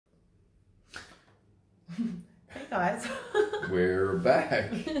Hey guys. We're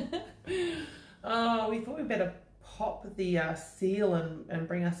back. We thought we'd better pop the seal and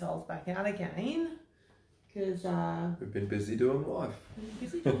bring ourselves back out again because We've been busy doing life.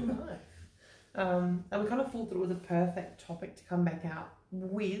 And we kind of thought that it was a perfect topic to come back out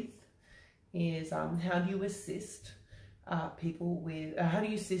with is how do you assist people with, how do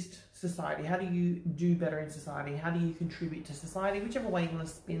you assist society? How do you do better in society? How do you contribute to society? Whichever way you want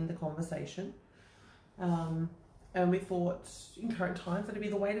to spin the conversation. And we thought in current times that'd be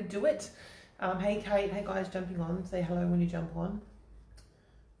the way to do it. Hey Kate, hey guys jumping on, say hello when you jump on.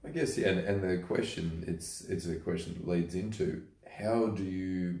 I guess, yeah, and the question, it's a question that leads into how do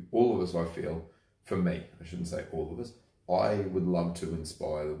you, all of us, I feel, for me, I shouldn't say all of us, I would love to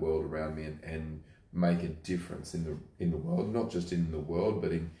inspire the world around me and make a difference in the world, not just in the world,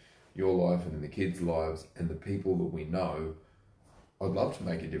 but in your life and in the kids' lives and the people that we know. I'd love to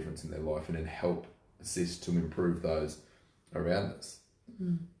make a difference in their life and then help assist to improve those around us.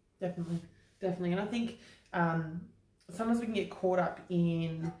 Definitely. And I think sometimes we can get caught up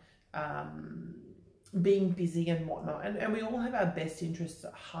in being busy and whatnot, and we all have our best interests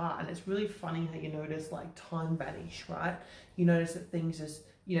at heart, and it's really funny how you notice like time vanish, right? You notice that things just,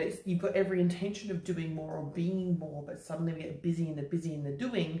 you've got every intention of doing more or being more, but suddenly we get busy in the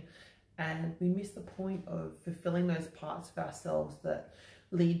doing, and we miss the point of fulfilling those parts of ourselves that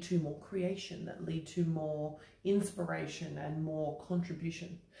lead to more creation, that lead to more inspiration and more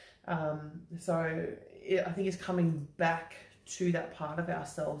contribution. So I think it's coming back to that part of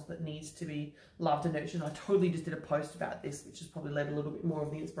ourselves that needs to be loved and nurtured. And I totally just did a post about this, which has probably led a little bit more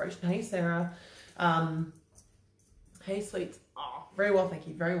of the inspiration. Hey, Sarah. Hey, sweets. Oh, very well, thank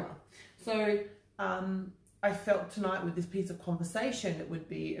you. Very well. So I felt tonight with this piece of conversation, it would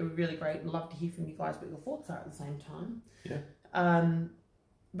be really great and love to hear from you guys what your thoughts are at the same time. Yeah.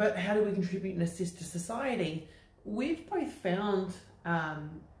 But how do we contribute and assist to society? We've both found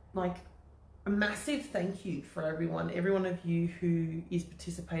like a massive thank you for every one of you who is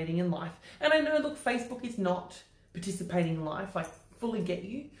participating in life. And I know, look, Facebook is not participating in life. I fully get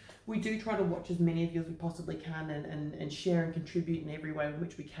you. We do try to watch as many of you as we possibly can and share and contribute in every way in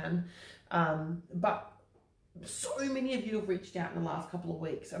which we can. But so many of you have reached out in the last couple of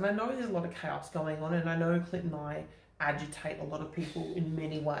weeks. And I know there's a lot of chaos going on, and I know Clint and I agitate a lot of people in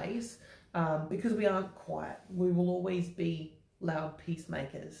many ways because we aren't quiet. We will always be loud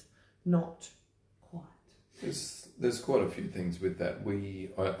peacemakers, not quiet. There's quite a few things with that.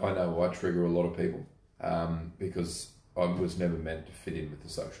 I know I trigger a lot of people because I was never meant to fit in with the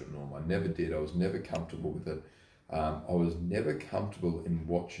social norm. I never did. I was never comfortable with it. I was never comfortable in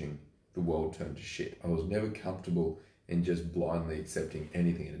watching the world turn to shit. I was never comfortable in just blindly accepting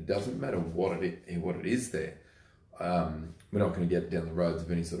anything, and it doesn't matter what it is there. We're not going to get down the roads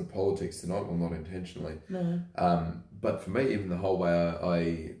of any sort of politics tonight, well, not intentionally. No. But for me, even the whole way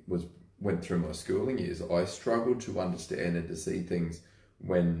I went through my schooling years, I struggled to understand and to see things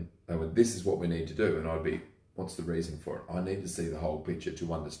when they were, this is what we need to do. And I'd be, what's the reason for it? I need to see the whole picture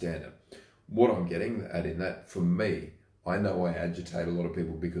to understand it. What I'm getting at in that, for me, I know I agitate a lot of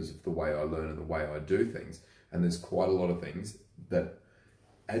people because of the way I learn and the way I do things. And there's quite a lot of things that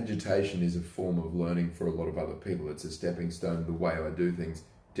agitation is a form of learning for a lot of other people. It's a stepping stone, the way I do things,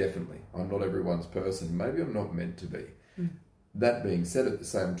 definitely. I'm not everyone's person. Maybe I'm not meant to be. That being said, at the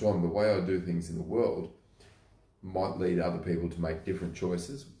same time, the way I do things in the world might lead other people to make different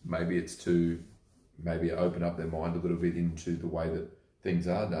choices. Maybe it's to open up their mind a little bit into the way that things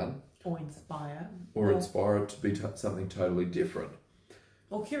are done. Or inspire. Or inspire it to be something totally different.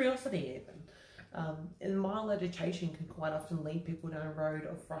 Or curiosity even. And mild agitation can quite often lead people down a road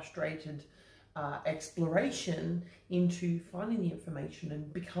of frustrated exploration into finding the information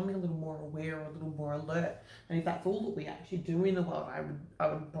and becoming a little more aware or a little more alert. And if that's all that we actually do in the world, I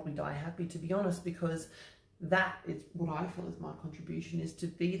would probably die happy, to be honest, because that is what I feel is my contribution, is to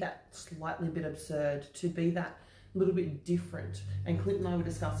be that slightly bit absurd, to be that little bit different. And Clint and I were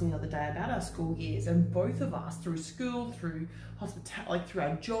discussing the other day about our school years, and both of us, through school, through hospitality, like through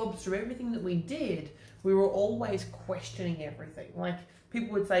our jobs, through everything that we did, we were always questioning everything. Like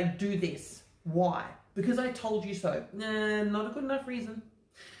people would say, do this. Why? Because I told you so. Nah, not a good enough reason.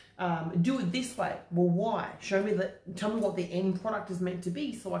 Do it this way. Well, why? Tell me what the end product is meant to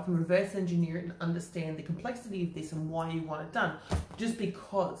be so I can reverse engineer it and understand the complexity of this and why you want it done. Just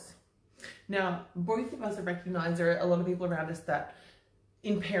because. Now, both of us have recognized there are a lot of people around us that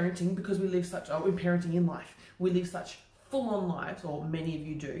in parenting, because we live such, in parenting in life, we live such full-on lives, or many of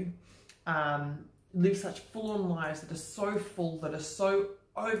you do, live such full-on lives that are so full, that are so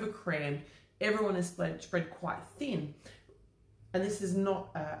overcrammed, everyone is spread quite thin. and this is not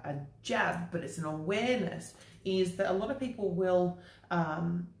a jab, but it's an awareness, is that a lot of people will,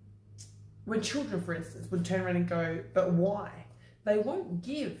 when children, for instance, would turn around and go, but why? They won't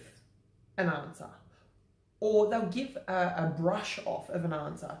give an answer. Or they'll give a brush off of an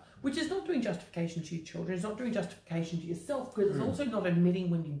answer, which is not doing justification to your children. It's not doing justification to yourself, because it's also not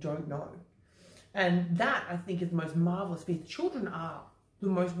admitting when you don't know. And that, I think, is the most marvelous piece. Children are the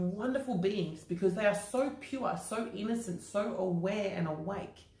most wonderful beings because they are so pure, so innocent, so aware and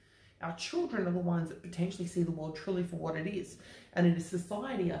awake. Our children are the ones that potentially see the world truly for what it is. And in a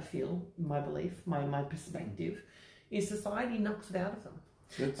society, I feel, my belief, my perspective, is society knocks it out of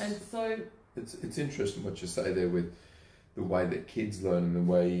them. And so... It's interesting what you say there with the way that kids learn and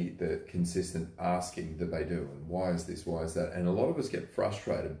the way that consistent asking that they do. And why is this? Why is that? And a lot of us get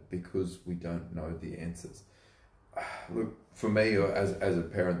frustrated because we don't know the answers. Look, for me, as a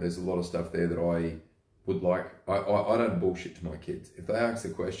parent, there's a lot of stuff there that I would like. I don't bullshit to my kids. If they ask a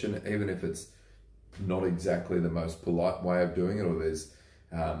question, even if it's not exactly the most polite way of doing it, or there's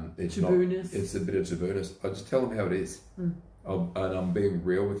it's a bit of tabooness, I just tell them how it is. And I'm being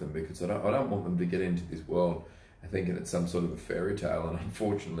real with them, because I don't want them to get into this world thinking it's some sort of a fairy tale. And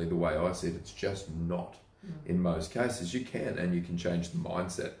unfortunately, the way I see it, it's just not. In most cases, you can change the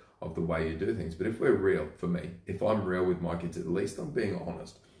mindset of the way you do things. But if we're real, for me, if I'm real with my kids, at least I'm being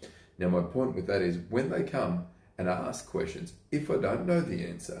honest. Now, my point with that is, when they come and ask questions, if I don't know the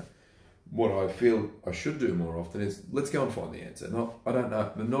answer, what I feel I should do more often is, let's go and find the answer. I don't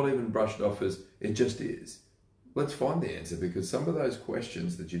know, but not even brush it off as it just is. Let's find the answer, because some of those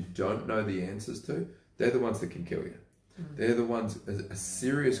questions that you don't know the answers to, they're the ones that can kill you. They're the ones, a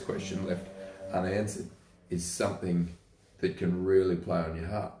serious question left unanswered is something that can really play on your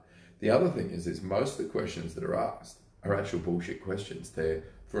heart. The other thing is most of the questions that are asked are actual bullshit questions. They're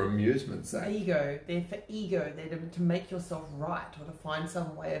for amusement's sake. Ego. They're for ego. They're to make yourself right, or to find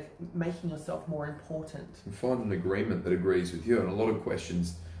some way of making yourself more important. And find an agreement that agrees with you. And a lot of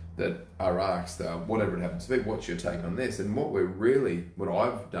questions that are asked, whatever it happens to be, what's your take on this? And what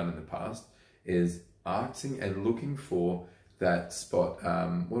I've done in the past is asking and looking for that spot,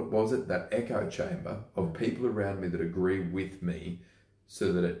 what was it? That echo chamber of people around me that agree with me,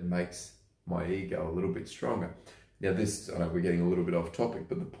 so that it makes my ego a little bit stronger. Now this, I know we're getting a little bit off topic,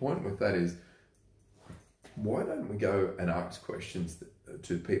 but the point with that is, why don't we go and ask questions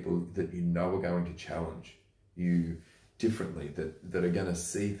to people that you know are going to challenge you differently, that are going to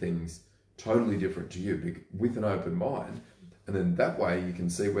see things totally different to you, with an open mind. And then that way you can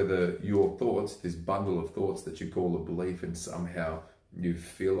see whether your thoughts, this bundle of thoughts that you call a belief and somehow you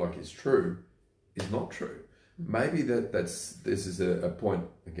feel like is true, is not true. Maybe this is a point,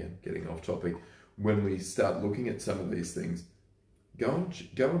 again, getting off topic, when we start looking at some of these things, go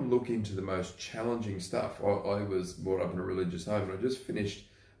and look into the most challenging stuff. I was brought up in a religious home, and I just finished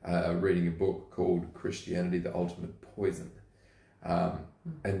reading a book called Christianity, the Ultimate Poison.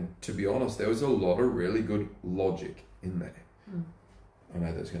 And to be honest, there was a lot of really good logic in there. I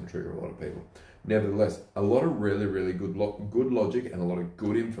know that's going to trigger a lot of people. Nevertheless, a lot of really, really good logic and a lot of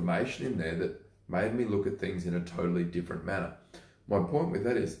good information in there that made me look at things in a totally different manner. My point with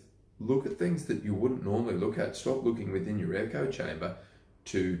that is, look at things that you wouldn't normally look at. Stop looking within your echo chamber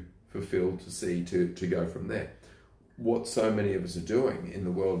to fulfill, to see, to go from there. What so many of us are doing in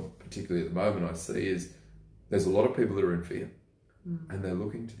the world, particularly at the moment, I see is there's a lot of people that are in fear. And they're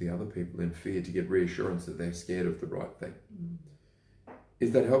looking to the other people in fear to get reassurance that they're scared of the right thing.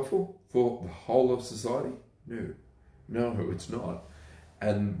 Is that helpful for the whole of society? No, it's not.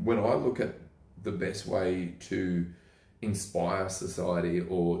 And when I look at the best way to inspire society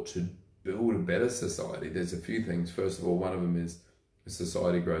or to build a better society, there's a few things. First of all, one of them is a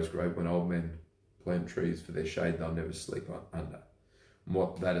society grows great when old men plant trees for their shade they'll never sleep under. And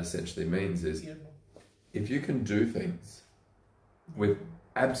what that essentially means is, if you can do things with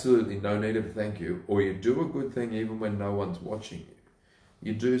absolutely no need of a thank you, or you do a good thing even when no one's watching you,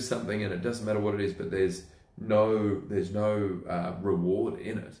 you do something and it doesn't matter what it is, but there's no reward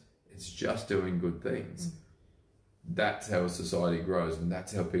in it. It's just doing good things. That's how a society grows, and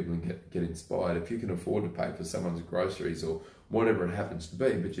that's how people get inspired. If you can afford to pay for someone's groceries or whatever it happens to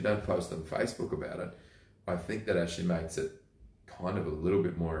be, but you don't post on Facebook about it, I think that actually makes it kind of a little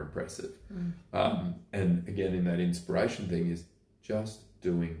bit more impressive. And again, in that inspiration thing is just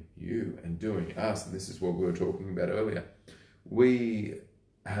doing you and doing us. And this is what we were talking about earlier. We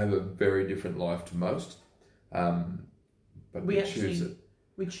have a very different life to most, but we choose it.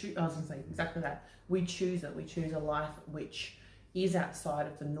 I was going to say exactly that. We choose it. We choose a life which is outside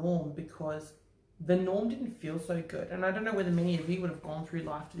of the norm, because the norm didn't feel so good. And I don't know whether many of you would have gone through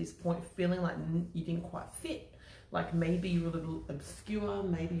life to this point feeling like you didn't quite fit. like maybe you're a little obscure,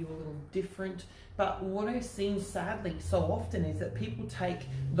 maybe you're a little different. But what I've seen sadly so often is that people take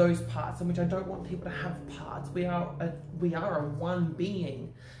those parts, in which I don't want people to have parts. We are a one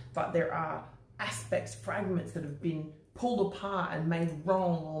being, but there are aspects, fragments that have been pulled apart and made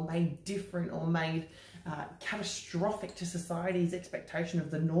wrong or made different or made catastrophic to society's expectation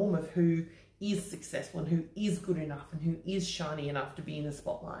of the norm of who is successful and who is good enough and who is shiny enough to be in the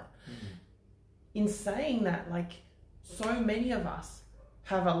spotlight. In saying that, like, so many of us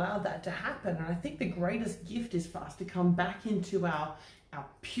have allowed that to happen, and I think the greatest gift is for us to come back into our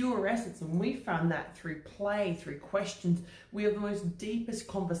pure essence, and we found that through play, through questions. We have the most deepest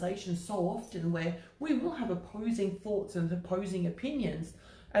conversations so often where we will have opposing thoughts and opposing opinions,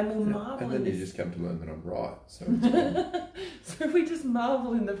 and we'll marvel. And then you just come to learn that I'm right. So, so we just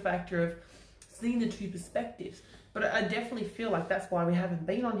marvel in the factor of seeing the two perspectives. But I definitely feel like that's why we haven't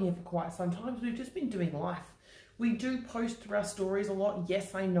been on here for quite some time, because we've just been doing life. We do post through our stories a lot.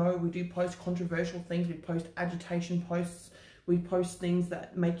 Yes, I know we do post controversial things. We post agitation posts. We post things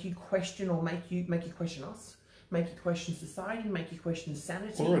that make you question, or make you question us, make you question society, make you question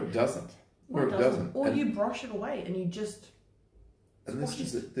sanity. Or it doesn't. Or it doesn't. Or you brush it away and you just... And this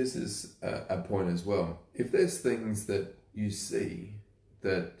is a point as well. If there's things that you see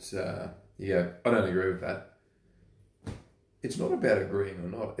that you go, I don't agree with that, it's not about agreeing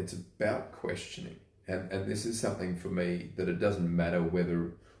or not. It's about questioning. And this is something for me that it doesn't matter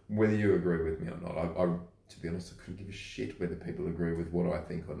whether you agree with me or not. I to be honest, I couldn't give a shit whether people agree with what I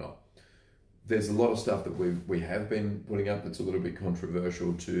think or not. There's a lot of stuff that we have been putting up that's a little bit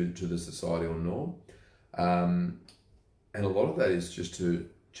controversial to the societal norm. And a lot of that is just to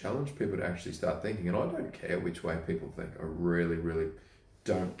challenge people to actually start thinking. And I don't care which way people think. I really, really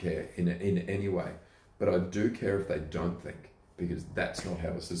don't care in any way. But I do care if they don't think, because that's not how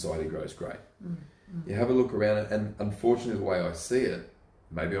a society grows great. You have a look around it, and unfortunately the way I see it,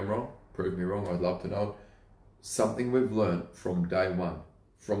 maybe I'm wrong, prove me wrong, I'd love to know it. Something we've learned from day one,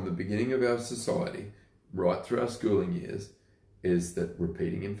 from the beginning of our society, right through our schooling years, is that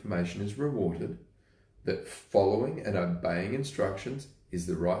repeating information is rewarded, that following and obeying instructions is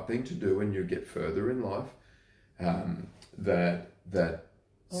the right thing to do when you get further in life, that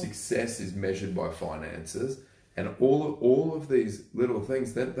success is measured by finances, and all of these little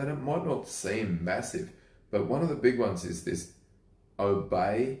things that it might not seem massive, but one of the big ones is this: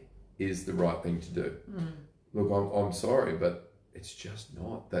 obey is the right thing to do. Look, I'm sorry, but it's just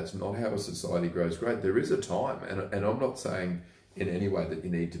not. That's not how a society grows great. There is a time, and I'm not saying in any way that you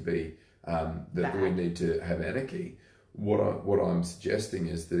need to be, that we need to have anarchy. What I'm suggesting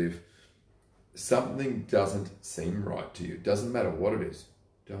is that if something doesn't seem right to you, doesn't matter what it is,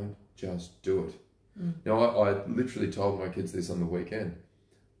 don't just do it. Now, I literally told my kids this on the weekend.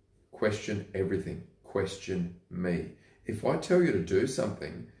 Question everything. Question me. If I tell you to do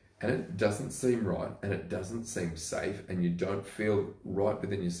something and it doesn't seem right and it doesn't seem safe and you don't feel right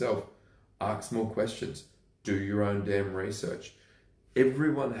within yourself, ask more questions. Do your own damn research.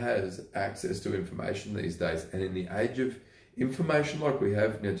 Everyone has access to information these days, and in the age of information like we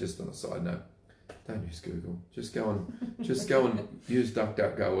have now, just on a side note, don't use Google. Just go and use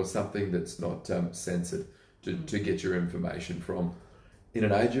DuckDuckGo or something that's not censored to get your information from. In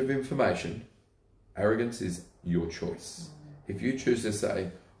an age of information, arrogance is your choice. If you choose to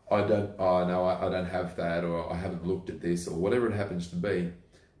say, I don't have that, or I haven't looked at this, or whatever it happens to be,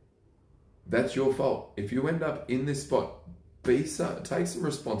 that's your fault. If you end up in this spot, take some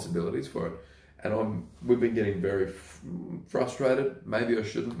responsibilities for it. And we've been getting very frustrated. Maybe I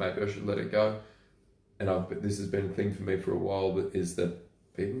shouldn't. Maybe I should let it go. And this has been a thing for me for a while, is that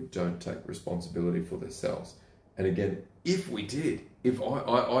people don't take responsibility for themselves. And again, if we did, if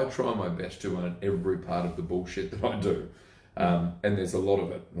I try my best to own every part of the bullshit that I do, and there's a lot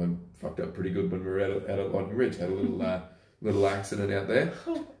of it. I fucked up pretty good when we were out at Lightning Ridge. Had a little accident out there.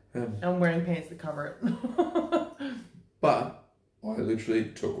 I'm wearing pants that cover it. But I literally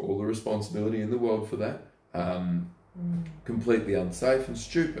took all the responsibility in the world for that. Completely unsafe and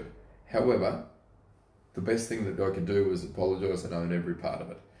stupid. However, the best thing that I could do was apologise and own every part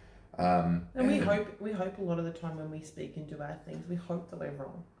of it. And we hope a lot of the time when we speak and do our things, we hope that we're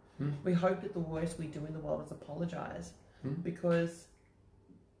wrong. We hope that the worst we do in the world is apologise, because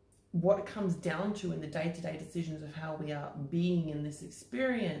what it comes down to in the day-to-day decisions of how we are being in this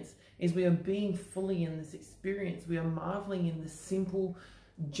experience is we are being fully in this experience. We are marvelling in the simple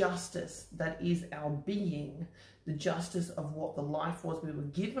justice that is our being, the justice of what the life was we were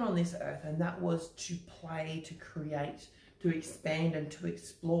given on this earth, and that was to play, to create, to expand and to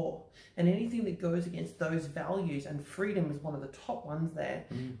explore. And anything that goes against those values, and freedom is one of the top ones there,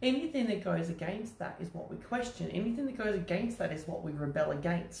 anything that goes against that is what we question. Anything that goes against that is what we rebel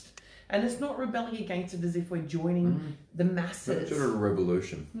against. And it's not rebelling against it as if we're joining the masses. It's not a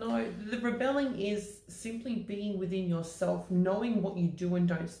revolution. No, the rebelling is simply being within yourself, knowing what you do and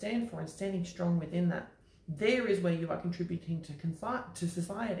don't stand for, and standing strong within that. There is where you are contributing to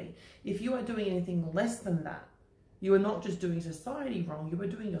society. If you are doing anything less than that, you are not just doing society wrong, you are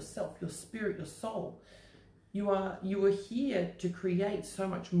doing yourself, your spirit, your soul. You are here to create so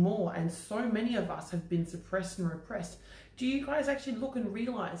much more, and so many of us have been suppressed and repressed. Do you guys actually look and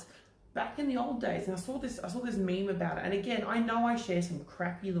realize back in the old days, and I saw this meme about it, and again, I know I share some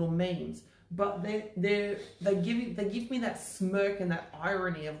crappy little memes, but they give me that smirk and that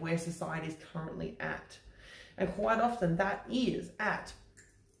irony of where society is currently at. And quite often that is at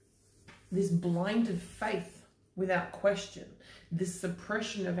this blinded faith without question, this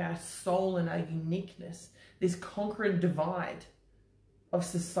suppression of our soul and our uniqueness, this conquering divide of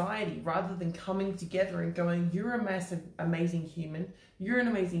society, rather than coming together and going, you're a massive, amazing human, you're an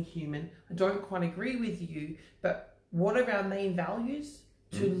amazing human, I don't quite agree with you, but what are our main values?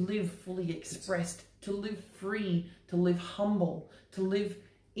 To live fully expressed, to live free, to live humble, to live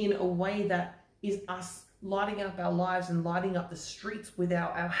in a way that is us lighting up our lives and lighting up the streets with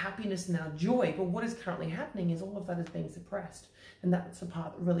our happiness and our joy. But what is currently happening is all of that is being suppressed. And that's the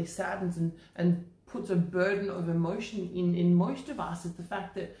part that really saddens and puts a burden of emotion in most of us, is the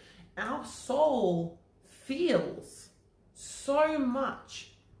fact that our soul feels so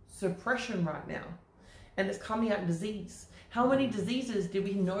much suppression right now. And it's coming out in disease. How many diseases did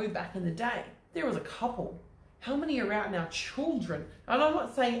we know back in the day? There was a couple. How many are out now? Children. And I'm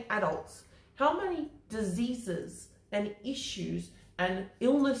not saying adults. How many diseases and issues and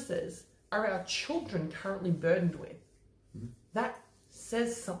illnesses are our children currently burdened with? That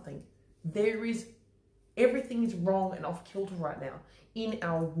says something. Everything is wrong and off kilter right now in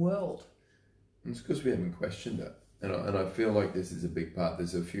our world. It's because we haven't questioned it. And I feel like this is a big part.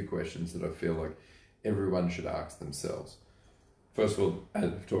 There's a few questions that I feel like everyone should ask themselves. First of all,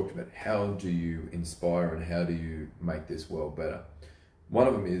 as we've talked about, how do you inspire and how do you make this world better? One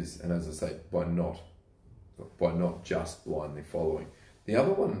of them is, and as I say, by not just blindly following. The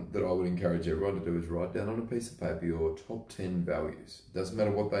other one that I would encourage everyone to do is write down on a piece of paper your top 10 values. Doesn't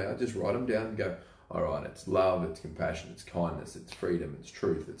matter what they are, just write them down and go, all right, it's love, it's compassion, it's kindness, it's freedom, it's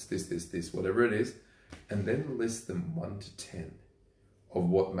truth, it's this, whatever it is. And then list them 1 to 10 of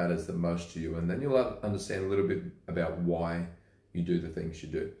what matters the most to you. And then you'll understand a little bit about why you do the things you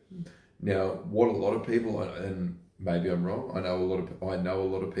do. Now, what a lot of people, and maybe I'm wrong, I know a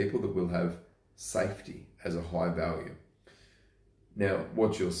lot of people that will have safety as a high value. Now,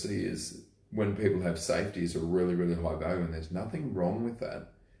 what you'll see is when people have safety as a really, really high value, and there's nothing wrong with that.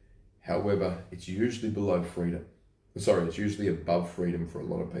 However, it's usually below freedom. Sorry, it's usually above freedom for a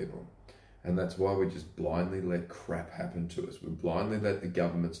lot of people. And that's why we just blindly let crap happen to us. We blindly let the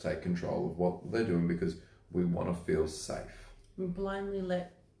governments take control of what they're doing because we want to feel safe. We blindly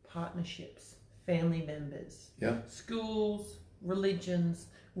let partnerships, family members, schools, religions,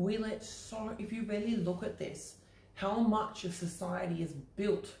 if you really look at this, how much of society is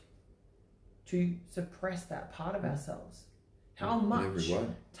built to suppress that part of ourselves. How much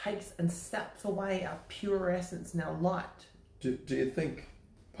takes and saps away our pure essence and our light. Do you think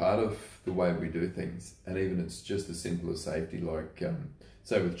part of the way we do things, and even it's just as simple as safety, like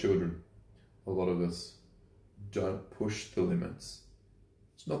say with children, a lot of us don't push the limits.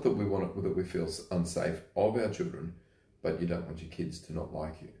 It's not that we feel unsafe of our children, but you don't want your kids to not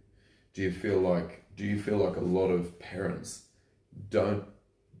like you. Do you feel like a lot of parents don't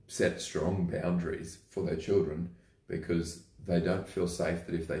set strong boundaries for their children because they don't feel safe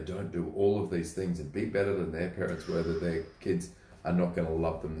that if they don't do all of these things and be better than their parents were, that their kids are not going to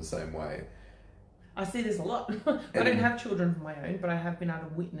love them the same way? I see this a lot. I don't have children of my own, but I have been able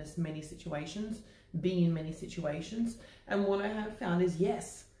to witness many situations, be in many situations. And what I have found is,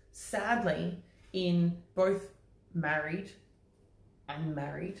 yes, sadly, in both married,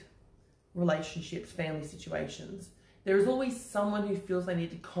 unmarried relationships, family situations, there is always someone who feels they need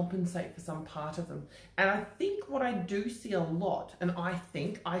to compensate for some part of them. And I think what I do see a lot, and I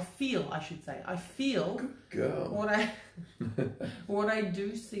feel Good girl. what I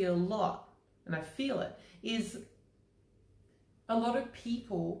do see a lot, and I feel it, is a lot of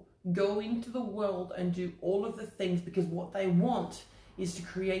people go into the world and do all of the things because what they want is to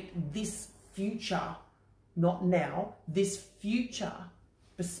create this future, not now, this future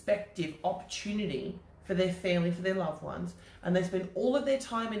perspective, opportunity for their family, for their loved ones, and they spend all of their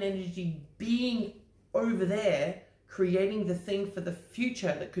time and energy being over there, creating the thing for the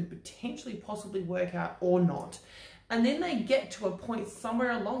future that could potentially possibly work out or not. And then they get to a point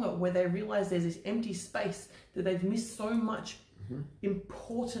somewhere along it where they realize there's this empty space, that they've missed so much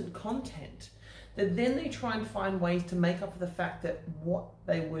important content, that then they try and find ways to make up for the fact that what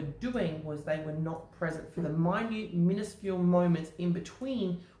they were doing was they were not present for the minute, minuscule moments in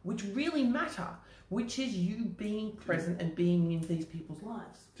between, which really matter, which is you being present and being in these people's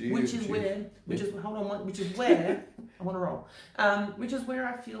lives. Which is where I want to roll. Which is where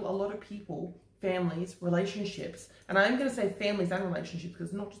I feel a lot of people, families, relationships, and I'm going to say families and relationships because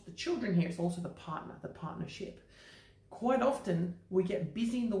it's not just the children here, it's also the partner, the partnership. Quite often we get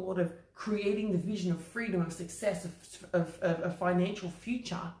busy in the world of creating the vision of freedom, of success, of a financial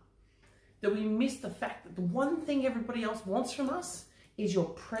future, that we miss the fact that the one thing everybody else wants from us is your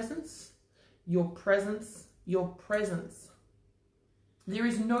presence, your presence, your presence. There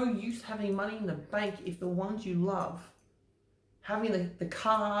is no use having money in the bank if the ones you love, having the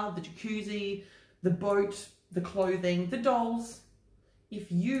car, the jacuzzi, the boat, the clothing, the dolls, if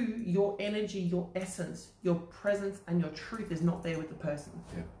you, your energy, your essence, your presence and your truth is not there with the person.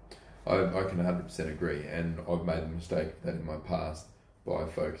 Yeah, I can 100% agree, and I've made the mistake of that in my past by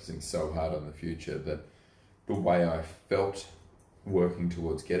focusing so hard on the future that the way I felt working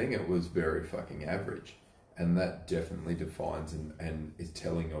towards getting it was very fucking average, and that definitely defines and is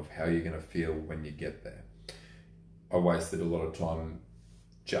telling of how you're going to feel when you get there. I wasted a lot of time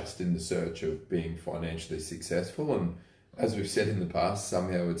just in the search of being financially successful, and as we've said in the past,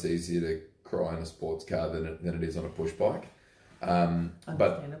 somehow it's easier to cry in a sports car than it is on a push bike.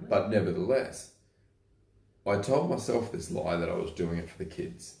 But nevertheless, I told myself this lie that I was doing it for the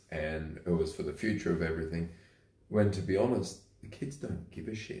kids and it was for the future of everything, when to be honest, the kids don't give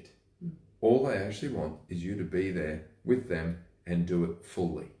a shit. All they actually want is you to be there with them and do it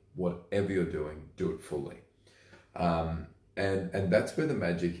fully. Whatever you're doing, do it fully. And that's where the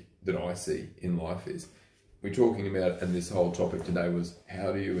magic that I see in life is. We're talking about, and this whole topic today was,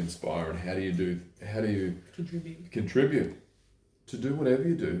 how do you inspire and how do you contribute to do whatever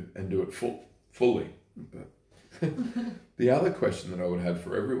you do and do it fully. But the other question that I would have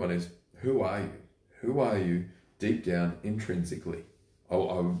for everyone is, who are you? Who are you deep down intrinsically? I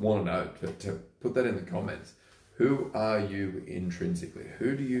want to know, to put that in the comments. Who are you intrinsically?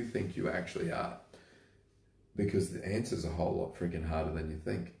 Who do you think you actually are? Because the answer's a whole lot freaking harder than you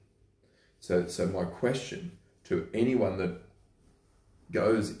think. So my question to anyone that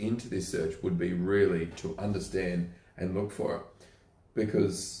goes into this search would be really to understand and look for it.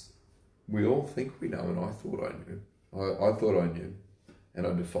 Because we all think we know, and I thought I knew. I thought I knew, and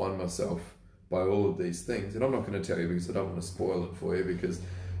I defined myself by all of these things. And I'm not going to tell you because I don't want to spoil it for you, because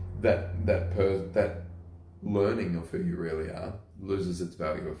that learning of who you really are loses its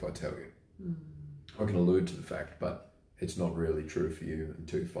value if I tell you. I can allude to the fact, but it's not really true for you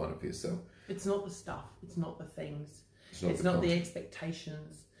until you find it for yourself. It's not the stuff. It's not the things. It's not the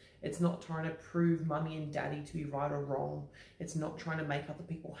expectations. It's not trying to prove mummy and daddy to be right or wrong. It's not trying to make other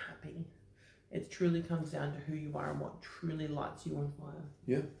people happy. It truly comes down to who you are and what truly lights you on fire.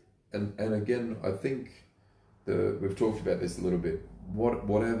 Yeah. And again, I think we've talked about this a little bit.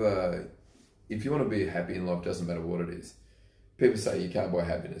 Whatever, if you want to be happy in life, doesn't matter what it is. People say you can't buy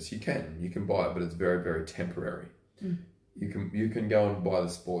happiness. You can buy it, but it's very, very temporary. You can go and buy the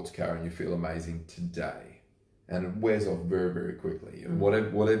sports car and you feel amazing today, and it wears off very, very quickly.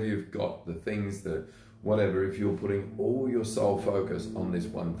 Whatever you've got, the things that, whatever, if you're putting all your sole focus on this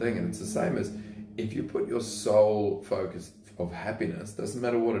one thing, and it's the same as if you put your sole focus of happiness, doesn't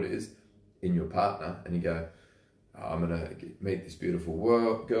matter what it is, in your partner, and you go, I'm going to meet this beautiful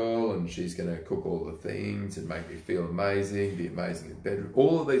girl and she's going to cook all the things and make me feel amazing, be amazing in bed,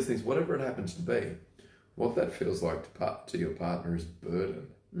 all of these things, whatever it happens to be, what that feels like to your partner is burden.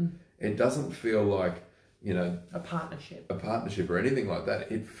 It doesn't feel like, a partnership or anything like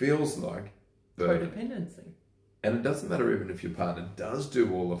that. It feels like burden. Codependency. And it doesn't matter even if your partner does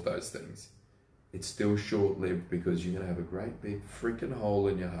do all of those things. It's still short-lived, because you're going to have a great big freaking hole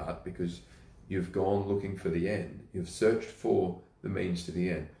in your heart because you've gone looking for the end. You've searched for the means to the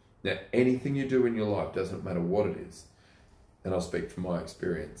end. Now, anything you do in your life, doesn't matter what it is, and I'll speak from my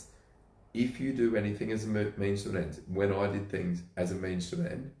experience, if you do anything as a means to an end, when I did things as a means to an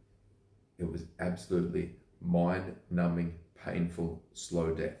end, it was absolutely mind-numbing, painful,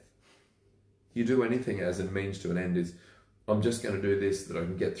 slow death. You do anything as a means to an end is, I'm just going to do this so that I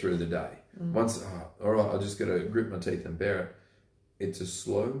can get through the day. Once, all right, I'll just got to grit my teeth and bear it. It's a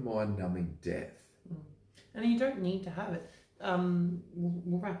slow, mind-numbing death. And you don't need to have it.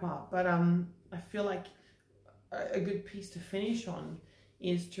 We'll wrap up. But I feel like a good piece to finish on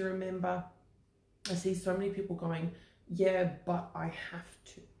is to remember I see so many people going, yeah, but I have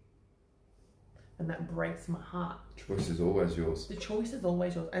to. And that breaks my heart. Choice is always yours. The choice is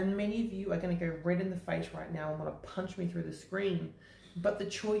always yours. And many of you are going to go red in the face right now and want to punch me through the screen. But the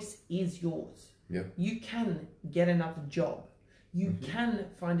choice is yours. Yeah. You can get another job. You can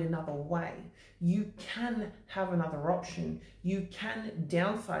find another way. You can have another option. You can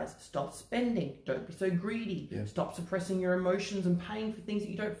downsize. Stop spending. Don't be so greedy. Yeah. Stop suppressing your emotions and paying for things that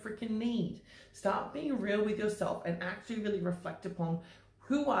you don't freaking need. Start being real with yourself and actually really reflect upon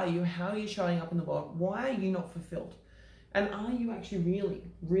who are you, how are you showing up in the world, why are you not fulfilled? And are you actually really,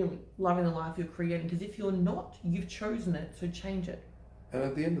 really loving the life you're creating? Because if you're not, you've chosen it, so change it. And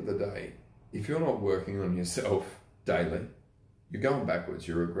at the end of the day, if you're not working on yourself daily, you're going backwards,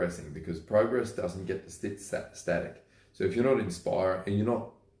 you're regressing, because progress doesn't get to sit static. So if you're not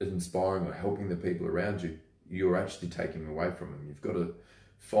inspiring or helping the people around you, you're actually taking away from them. You've got to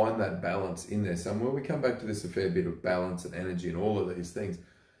find that balance in there somewhere. We come back to this a fair bit of balance and energy and all of these things.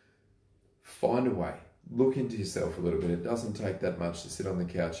 Find a way. Look into yourself a little bit. It doesn't take that much to sit on the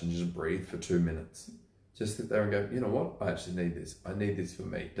couch and just breathe for 2 minutes. Just sit there and go, you know what? I actually need this. I need this for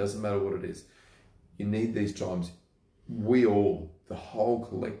me. Doesn't matter what it is. You need these times. We all, the whole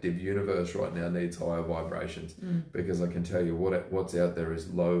collective universe right now needs higher vibrations, because I can tell you what's out there is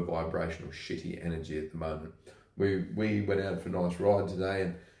low vibrational shitty energy at the moment. We went out for a nice ride today,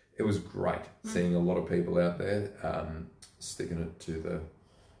 and it was great seeing a lot of people out there sticking it to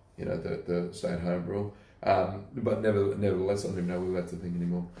the stay-at-home rule. But nevertheless, I don't even know whether that's a thing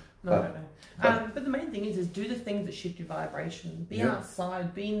anymore. No, I don't know. But the main thing is do the things that shift your vibration. Be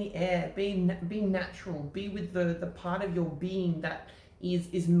outside, be in the air, be natural, be with the part of your being that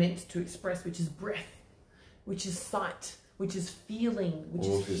is meant to express, which is breath, which is sight, which is feeling, which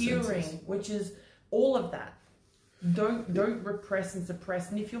is hearing, which is all of that. Don't repress and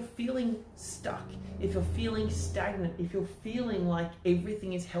suppress. And if you're feeling stuck, if you're feeling stagnant, if you're feeling like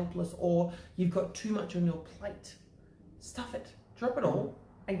everything is helpless or you've got too much on your plate, stuff it, drop it all,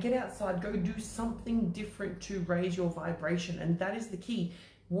 and get outside. Go do something different to raise your vibration. And that is the key.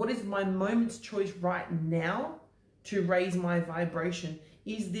 What is my moment's choice right now to raise my vibration?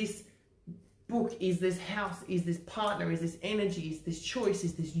 Is this book? Is this house? Is this partner? Is this energy? Is this choice?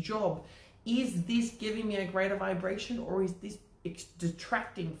 Is this job? Is this giving me a greater vibration, or is this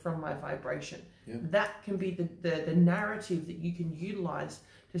detracting from my vibration? Yeah. That can be the narrative that you can utilize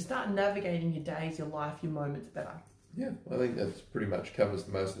to start navigating your days, your life, your moments better. Yeah, I think that pretty much covers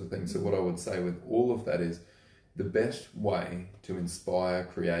most of the things. So what I would say with all of that is the best way to inspire,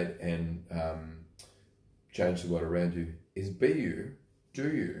 create, and change the world around you is be you, do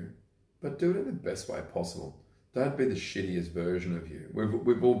you, but do it in the best way possible. Don't be the shittiest version of you.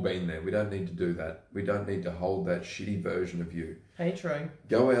 We've all been there. We don't need to do that. We don't need to hold that shitty version of you. Hey, true.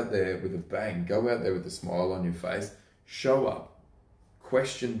 Go out there with a bang. Go out there with a smile on your face. Show up.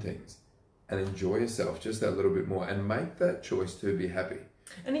 Question things. And enjoy yourself just that little bit more. And make that choice to be happy.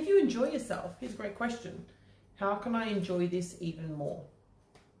 And if you enjoy yourself, here's a great question. How can I enjoy this even more?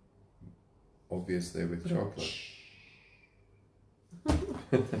 Obviously with chocolate.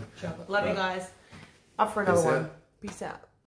 Chocolate. Love you guys. Up for another one. Peace out.